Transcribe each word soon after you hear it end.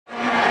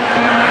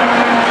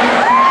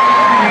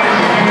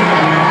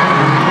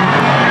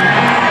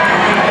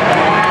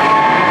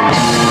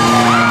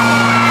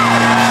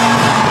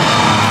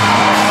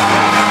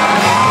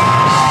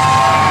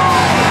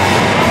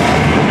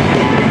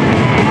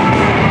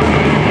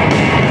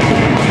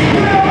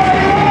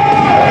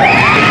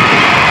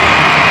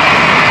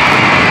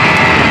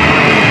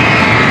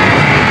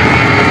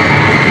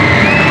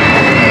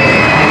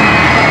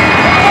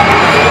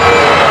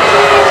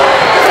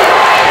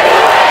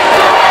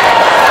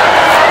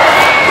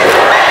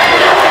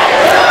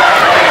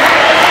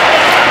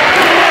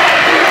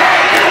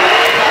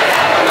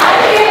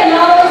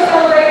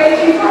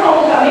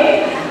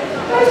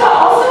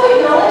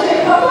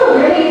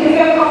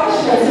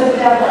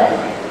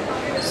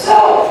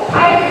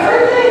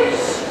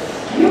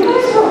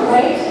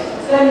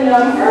the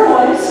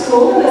 #1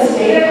 school in the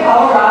state of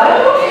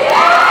Colorado.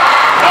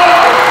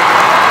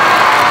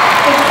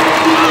 And the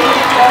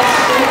city's best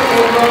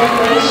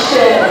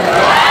innovation.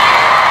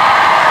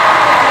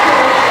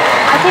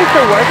 I think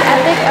the work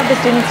ethic of the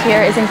students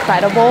here is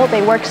incredible.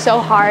 They work so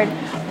hard.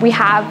 We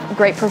have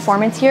great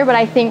performance here, but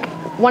I think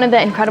one of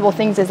the incredible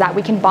things is that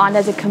we can bond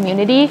as a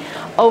community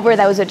over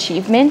those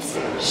achievements.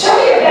 Show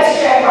me your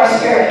best Jaguar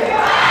spirit.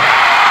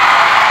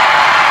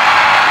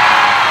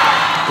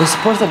 The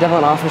support that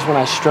Devlin offers when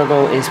I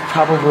struggle is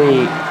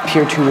probably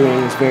peer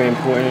tutoring is very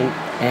important,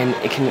 and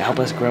it can help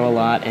us grow a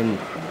lot. And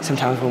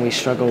sometimes when we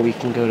struggle, we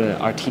can go to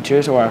our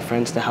teachers or our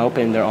friends to help,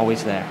 and they're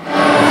always there.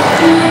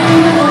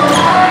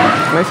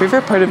 My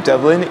favorite part of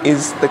Devlin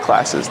is the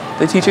classes.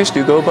 The teachers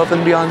do go above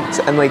and beyond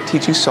and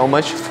teach you so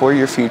much for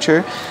your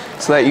future,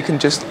 so that you can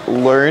just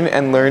learn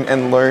and learn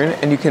and learn,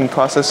 and you can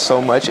process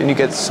so much, and you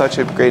get such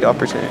a great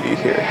opportunity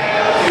here.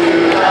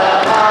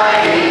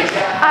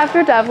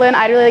 After Devlin,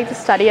 I'd really like to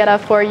study at a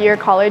 4-year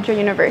college or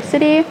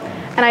university,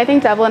 and I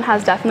think Devlin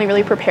has definitely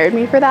really prepared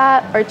me for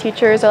that. Our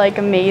teachers are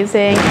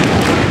amazing.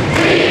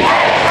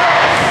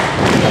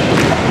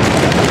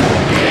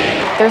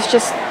 There's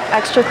just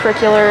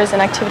extracurriculars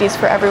and activities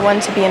for everyone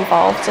to be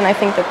involved, and I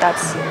think that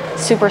that's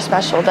super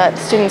special, that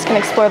students can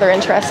explore their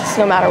interests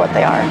no matter what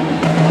they are.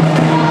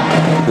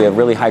 We have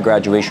really high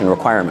graduation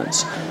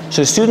requirements.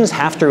 So students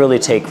have to really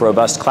take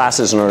robust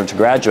classes in order to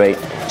graduate,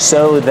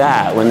 so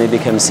that when they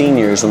become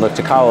seniors and look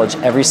to college,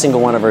 every single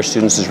one of our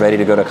students is ready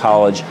to go to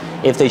college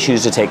if they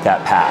choose to take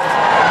that path.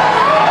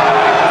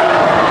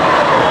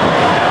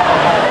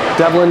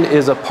 Devlin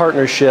is a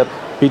partnership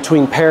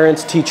between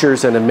parents,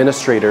 teachers, and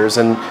administrators,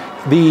 and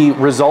the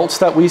results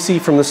that we see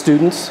from the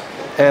students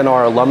and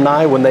our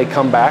alumni when they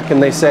come back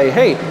and they say,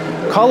 hey,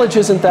 college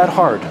isn't that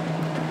hard,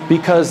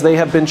 because they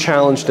have been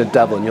challenged at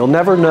Devlin. You'll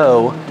never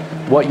know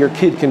what your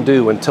kid can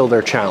do until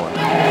they're challenged.